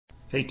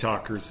Hey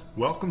talkers,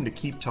 welcome to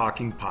Keep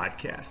Talking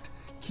Podcast.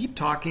 Keep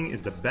Talking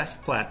is the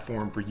best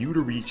platform for you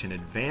to reach an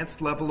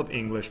advanced level of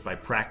English by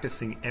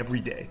practicing every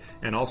day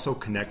and also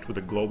connect with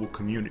a global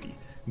community.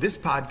 This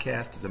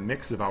podcast is a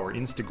mix of our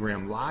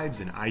Instagram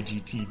lives and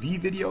IGTV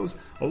videos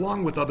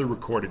along with other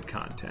recorded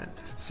content.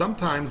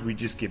 Sometimes we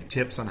just give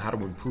tips on how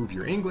to improve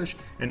your English,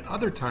 and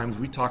other times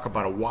we talk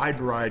about a wide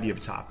variety of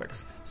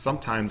topics,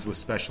 sometimes with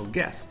special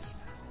guests.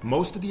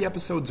 Most of the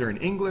episodes are in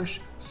English,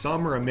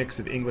 some are a mix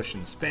of English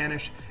and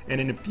Spanish, and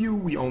in a few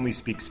we only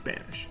speak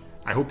Spanish.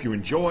 I hope you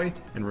enjoy,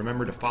 and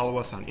remember to follow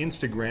us on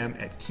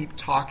Instagram at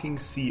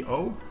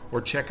KeepTalkingCO,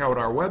 or check out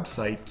our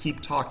website,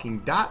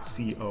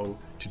 keeptalking.co,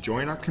 to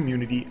join our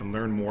community and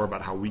learn more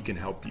about how we can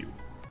help you.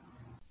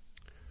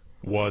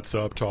 What's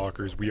up,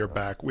 talkers? We are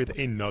back with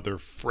another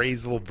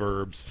phrasal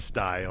verbs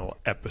style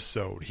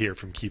episode here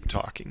from Keep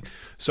Talking.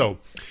 So,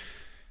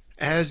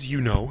 as you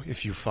know,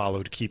 if you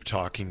followed Keep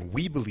Talking,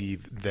 we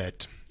believe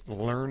that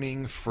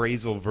learning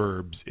phrasal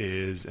verbs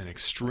is an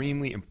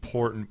extremely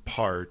important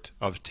part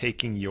of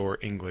taking your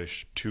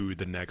English to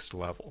the next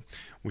level.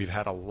 We've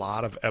had a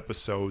lot of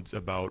episodes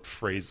about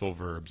phrasal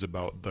verbs,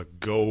 about the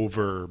go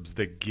verbs,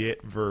 the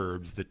get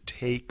verbs, the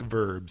take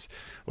verbs.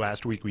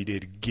 Last week we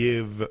did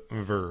give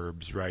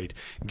verbs, right?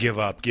 Give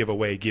up, give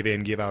away, give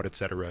in, give out,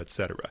 etc.,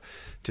 etc.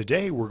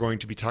 Today we're going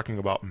to be talking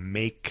about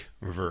make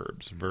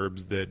verbs,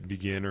 verbs that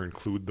begin or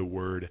include the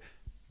word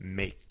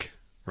make.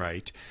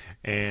 Right?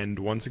 And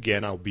once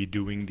again, I'll be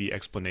doing the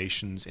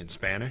explanations in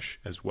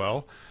Spanish as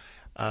well.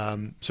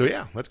 So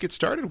yeah, let's get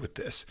started with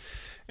this.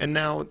 And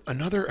now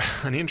an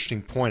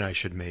interesting point I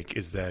should make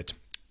is that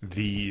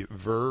the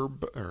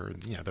verb,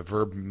 the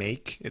verb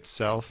make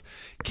itself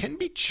can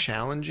be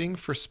challenging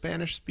for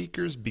Spanish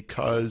speakers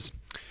because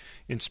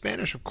in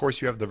Spanish, of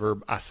course, you have the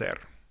verb hacer,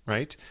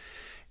 right?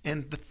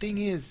 And the thing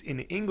is,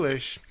 in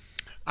English,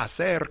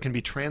 hacer can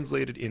be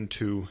translated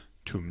into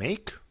to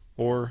make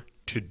or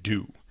to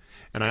do.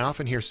 And I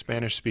often hear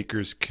Spanish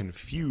speakers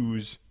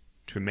confuse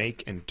to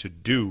make and to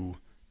do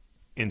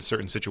in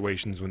certain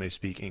situations when they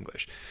speak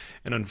English.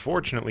 And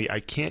unfortunately, I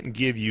can't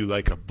give you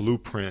like a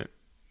blueprint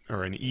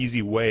or an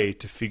easy way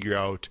to figure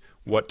out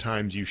what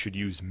times you should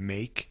use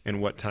make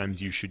and what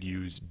times you should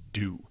use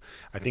do.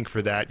 I think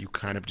for that, you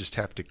kind of just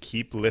have to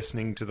keep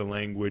listening to the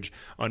language,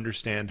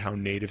 understand how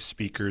native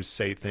speakers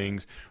say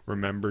things.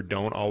 Remember,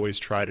 don't always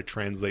try to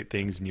translate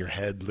things in your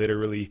head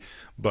literally,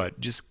 but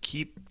just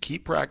keep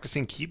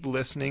practicing, keep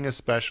listening,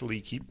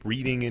 especially keep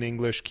reading in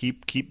English,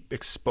 keep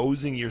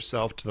exposing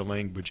yourself to the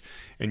language,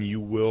 and you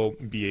will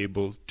be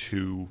able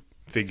to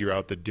figure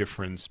out the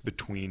difference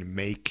between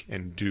make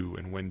and do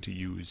and when to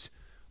use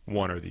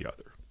one or the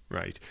other.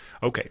 Right.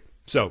 Okay.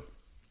 So,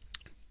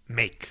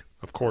 make,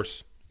 of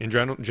course, in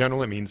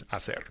general it means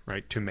hacer,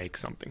 right? To make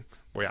something.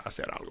 Voy a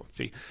hacer algo.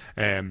 See?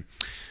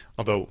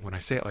 Although when I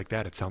say it like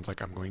that, it sounds like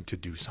I'm going to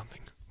do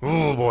something.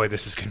 Oh boy,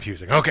 this is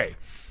confusing. Okay.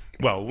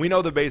 Well, we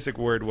know the basic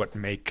word, what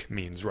make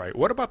means, right?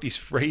 What about these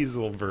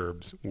phrasal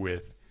verbs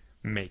with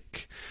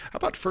make? How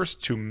about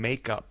first to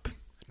make up?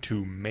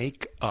 To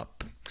make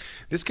up.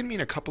 This can mean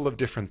a couple of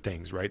different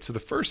things, right? So the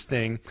first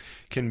thing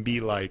can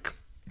be like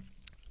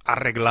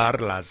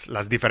arreglar las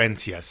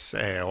diferencias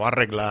o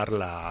arreglar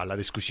la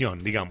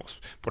discusión,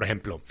 digamos. Por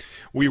ejemplo,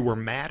 we were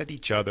mad at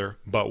each other,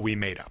 but we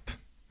made up,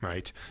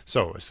 right?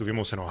 So,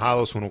 estuvimos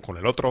enojados uno con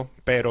el otro,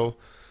 pero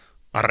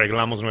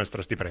arreglamos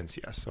nuestras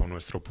diferencias o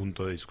nuestro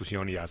punto de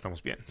discusión y ya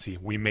estamos bien. Sí,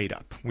 we made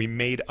up. We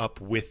made up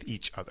with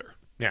each other.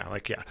 Yeah,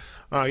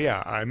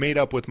 I made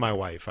up with my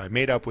wife. I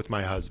made up with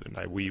my husband.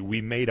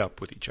 We made up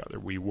with each other.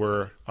 We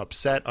were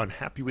upset,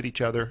 unhappy with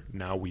each other.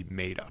 Now we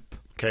made up,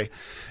 okay?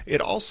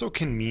 It also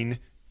can mean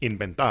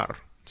inventar,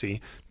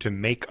 see, to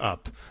make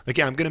up. Like,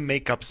 yeah, I'm going to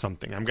make up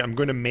something. I'm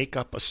going to make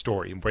up a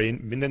story. Voy a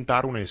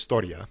inventar una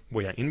historia.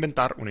 Voy a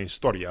inventar una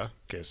historia,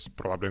 que es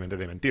probablemente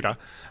de mentira,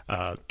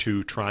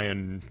 to try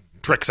and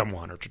trick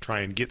someone or to try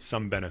and get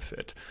some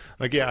benefit.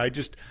 Like, yeah,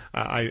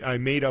 I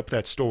made up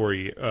that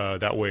story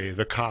that way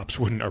the cops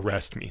wouldn't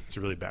arrest me. It's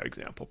a really bad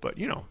example, but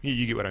you know,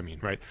 you get what I mean,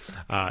 right?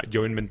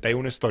 Yo inventé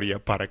una historia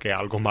para que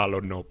algo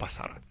malo no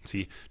pasara.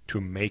 See, to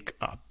make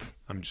up.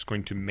 I'm just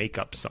going to make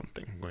up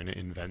something. I'm going to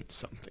invent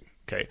something,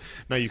 okay?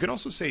 Now, you can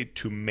also say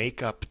to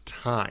make up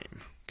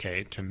time,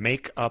 okay? To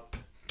make up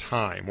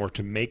time or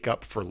to make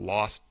up for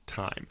lost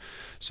time.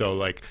 So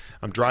like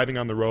I'm driving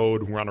on the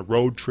road, we're on a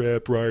road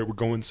trip, right? We're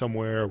going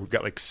somewhere. We've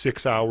got like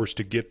 6 hours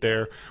to get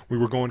there. We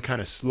were going kind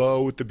of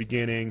slow at the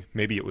beginning.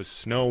 Maybe it was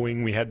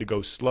snowing. We had to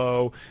go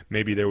slow.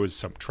 Maybe there was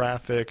some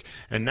traffic.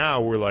 And now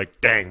we're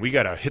like, dang, we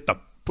got to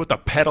put the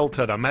pedal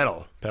to the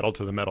metal. Pedal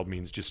to the metal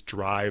means just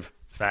drive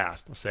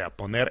fast. O sea,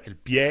 poner el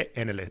pie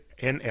en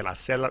el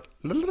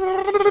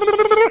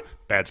acelerador.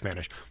 Bad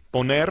Spanish.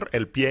 Poner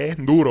el pie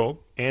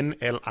duro en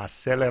el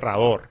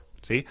acelerador.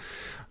 See?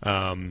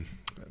 Man,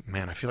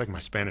 I feel like my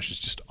Spanish is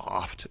just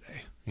off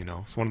today. You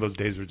know, it's one of those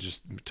days where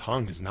just my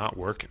tongue is not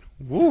working.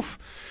 Woof.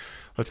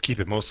 Let's keep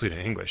it mostly to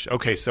English.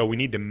 Okay, so we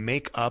need to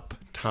make up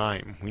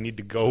time. We need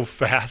to go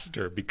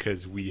faster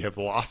because we have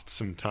lost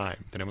some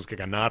time. Tenemos que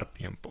ganar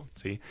tiempo,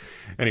 ¿sí?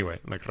 Anyway,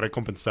 like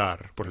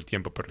recompensar por el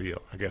tiempo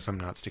perdido. I guess I'm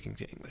not sticking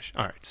to English.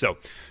 All right, so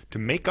to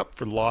make up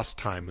for lost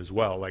time as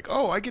well. Like,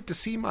 oh, I get to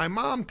see my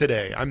mom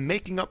today. I'm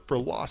making up for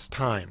lost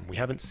time. We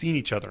haven't seen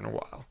each other in a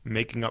while.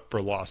 Making up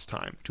for lost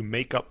time. To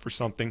make up for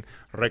something,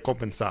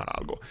 recompensar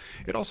algo.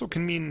 It also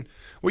can mean,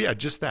 well, yeah,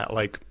 just that,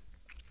 like,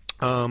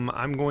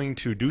 I'm going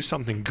to do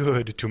something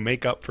good to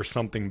make up for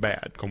something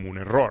bad, como un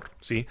error,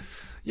 ¿sí?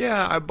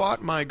 Yeah, I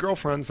bought my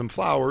girlfriend some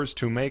flowers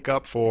to make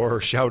up for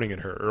shouting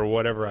at her or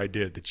whatever I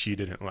did that she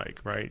didn't like,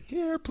 right?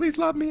 Here, please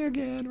love me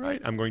again, right?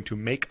 I'm going to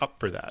make up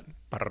for that,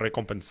 para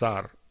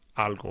recompensar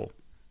algo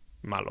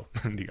malo,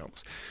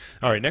 digamos.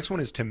 All right, next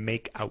one is to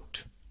make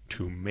out.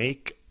 To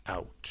make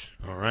out.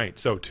 All right,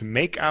 so to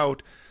make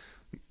out,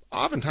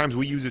 oftentimes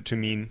we use it to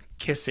mean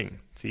kissing,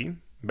 ¿sí?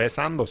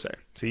 Besándose,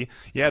 see?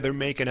 Yeah, they're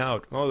making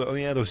out. Oh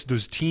yeah,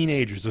 those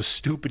teenagers, those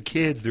stupid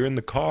kids, they're in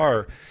the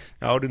car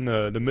out in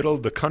the middle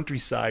of the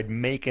countryside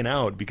making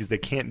out because they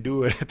can't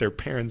do it at their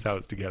parents'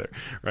 house together,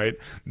 right?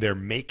 They're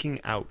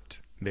making out.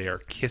 They are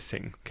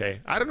kissing,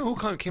 okay? I don't know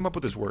who came up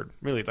with this word,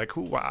 really. Like,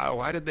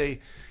 why did they,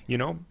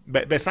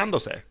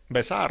 besándose,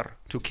 besar,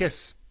 to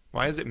kiss.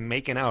 Why is it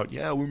making out?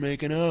 Yeah, we're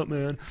making out,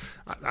 man.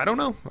 I don't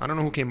know. I don't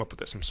know who came up with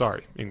this. I'm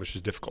sorry. English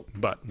is difficult,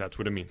 but that's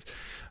what it means.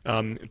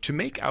 To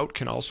make out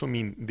can also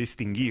mean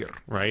distinguir,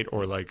 right?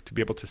 Or like to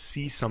be able to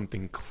see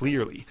something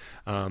clearly.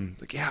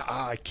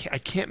 I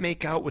can't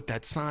make out what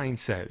that sign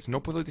says. No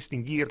puedo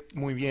distinguir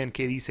muy bien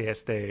qué dice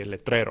este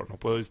letrero. No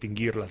puedo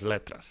distinguir las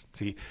letras.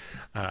 ¿Sí?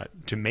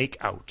 To make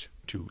out,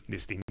 to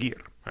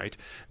distinguir, right?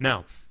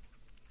 Now,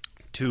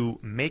 to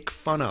make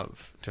fun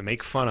of,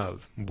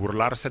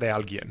 burlarse de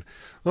alguien.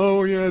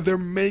 Oh yeah, they're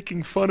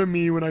making fun of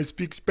me when I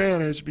speak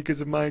Spanish because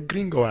of my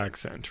gringo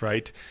accent,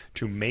 right?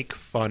 To make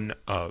fun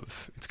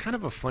of. It's kind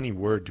of a funny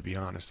word, to be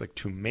honest, like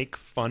to make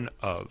fun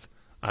of.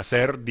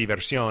 Hacer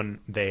diversión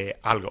de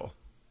algo.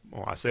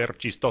 O hacer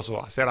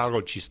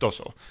algo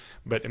chistoso.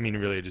 But, I mean,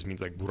 really it just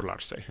means like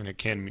burlarse. And it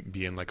can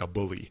be in like a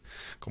bully.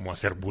 Como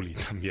hacer bully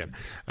también.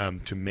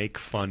 To make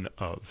fun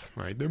of,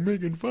 right? They're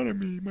making fun of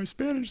me. My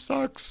Spanish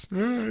sucks.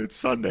 It's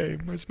Sunday.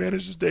 My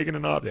Spanish is taking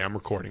an off day. I'm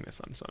recording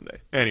this on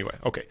Sunday. Anyway,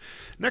 okay.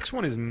 Next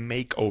one is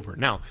makeover.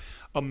 Now,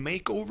 a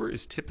makeover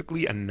is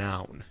typically a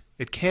noun.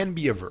 It can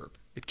be a verb.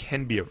 It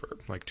can be a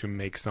verb, like to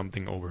make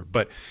something over.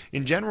 But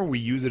in general, we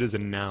use it as a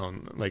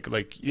noun. Like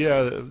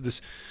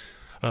this...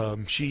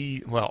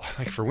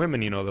 like for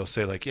women, they'll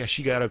say like, yeah,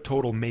 she got a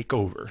total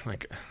makeover.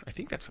 Like, I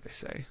think that's what they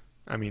say.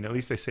 I mean, at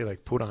least they say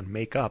like put on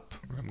makeup,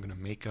 or I'm going to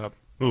make up.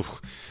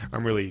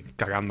 I'm really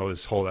cagando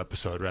this whole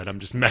episode, right? I'm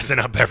just messing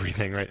up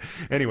everything, right?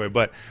 Anyway,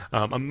 but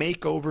a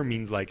makeover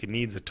means like it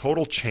needs a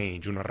total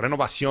change, una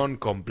renovación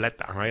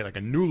completa, right? Like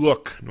a new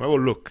look, nuevo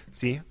look.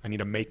 See, I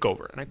need a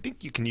makeover. And I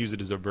think you can use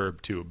it as a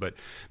verb too, but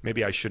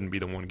maybe I shouldn't be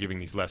the one giving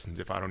these lessons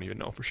if I don't even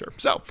know for sure.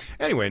 So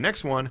anyway,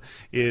 next one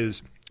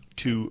is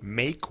to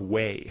make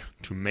way.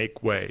 To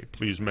make way.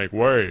 Please make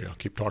way. I'll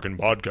keep talking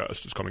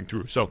podcast is coming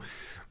through. So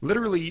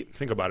literally,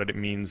 think about it. It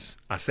means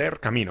hacer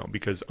camino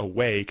because a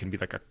way can be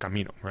like a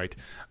camino, right?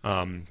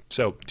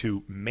 So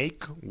to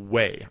make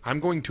way. I'm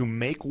going to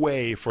make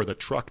way for the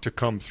truck to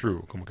come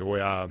through. Como que voy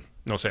a,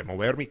 no sé,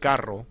 mover mi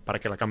carro para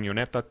que la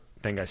camioneta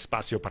tenga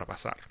espacio para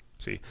pasar.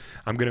 See,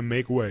 I'm going to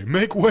make way.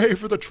 Make way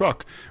for the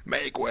truck.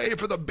 Make way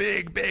for the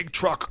big, big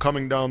truck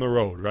coming down the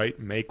road, right?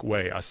 Make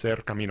way. Hacer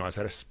camino.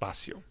 Hacer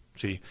espacio.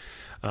 See,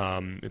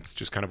 it's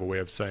just kind of a way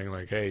of saying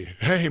like,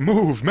 hey,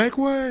 move, make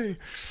way.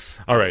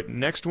 All right,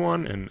 next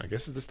one, and I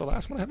guess is this the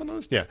last one I have on the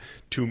list? Yeah.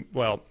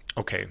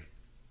 Okay.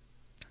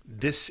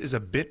 This is a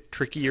bit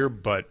trickier,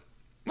 but,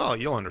 well,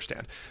 you'll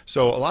understand.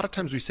 So a lot of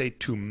times we say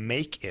to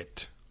make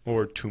it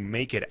or to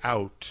make it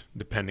out,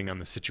 depending on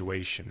the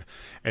situation,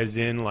 as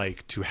in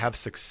like to have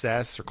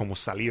success or como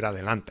salir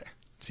adelante.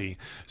 See,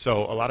 so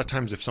a lot of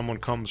times if someone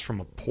comes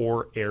from a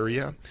poor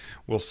area,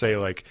 we'll say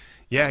like,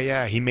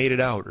 yeah, he made it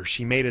out or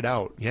she made it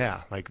out.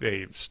 Yeah, like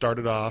they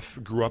started off,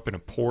 grew up in a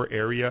poor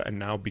area and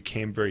now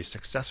became very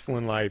successful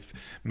in life,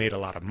 made a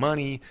lot of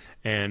money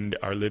and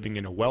are living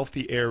in a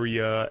wealthy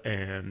area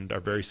and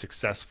are very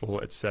successful,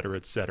 etc.,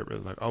 etc.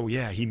 Like, oh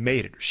yeah, he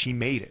made it or she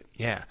made it.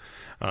 Yeah.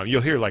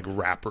 You'll hear like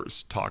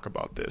rappers talk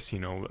about this,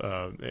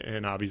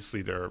 and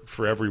obviously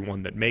for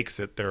everyone that makes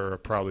it, there are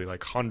probably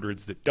like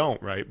hundreds that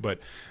don't, right? But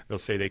they'll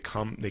say they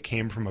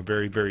came from a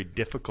very, very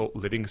difficult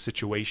living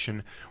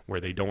situation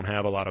where they don't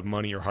have a lot of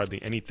money or hardly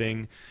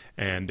anything,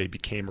 and they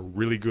became a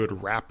really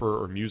good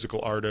rapper or musical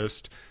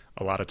artist.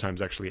 A lot of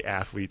times actually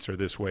athletes are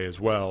this way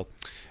as well.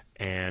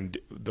 And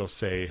they'll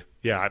say,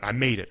 yeah, I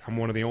made it. I'm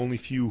one of the only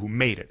few who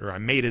made it, or I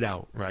made it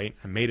out, right?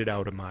 I made it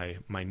out of my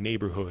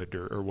neighborhood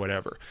or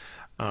whatever.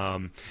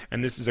 And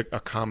this is a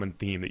common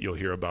theme that you'll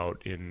hear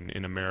about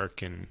in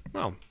American,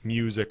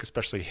 music,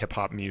 especially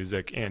hip-hop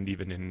music, and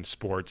even in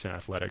sports and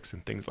athletics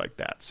and things like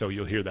that. So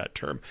you'll hear that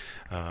term.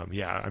 I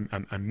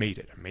made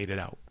it. I made it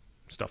out.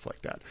 stuff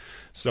like that.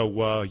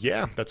 So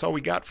yeah, that's all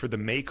we got for the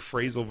make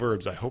phrasal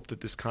verbs. I hope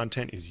that this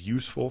content is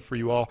useful for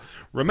you all.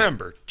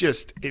 Remember,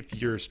 just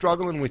if you're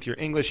struggling with your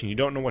English and you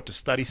don't know what to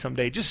study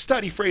someday, just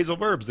study phrasal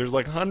verbs. There's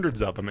like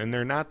hundreds of them, and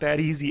they're not that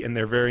easy, and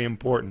they're very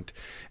important.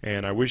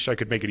 And I wish I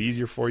could make it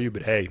easier for you,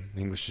 but hey,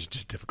 English is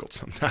just difficult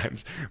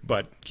sometimes.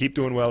 But keep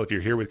doing well. If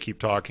you're here with Keep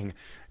Talking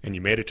and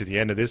you made it to the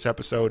end of this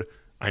episode,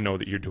 I know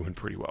that you're doing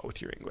pretty well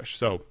with your English.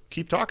 So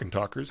keep talking,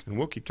 talkers, and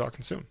we'll keep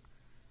talking soon.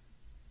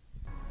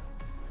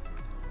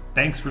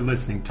 Thanks for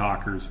listening,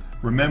 talkers.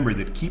 Remember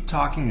that Keep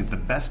Talking is the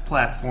best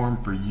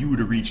platform for you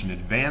to reach an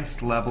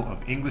advanced level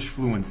of English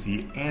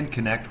fluency and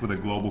connect with a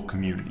global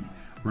community.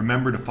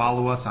 Remember to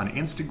follow us on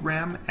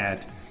Instagram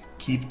at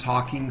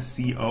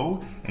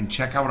KeepTalkingCO and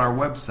check out our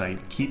website,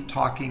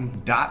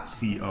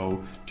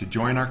 keeptalking.co, to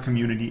join our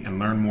community and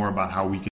learn more about how we can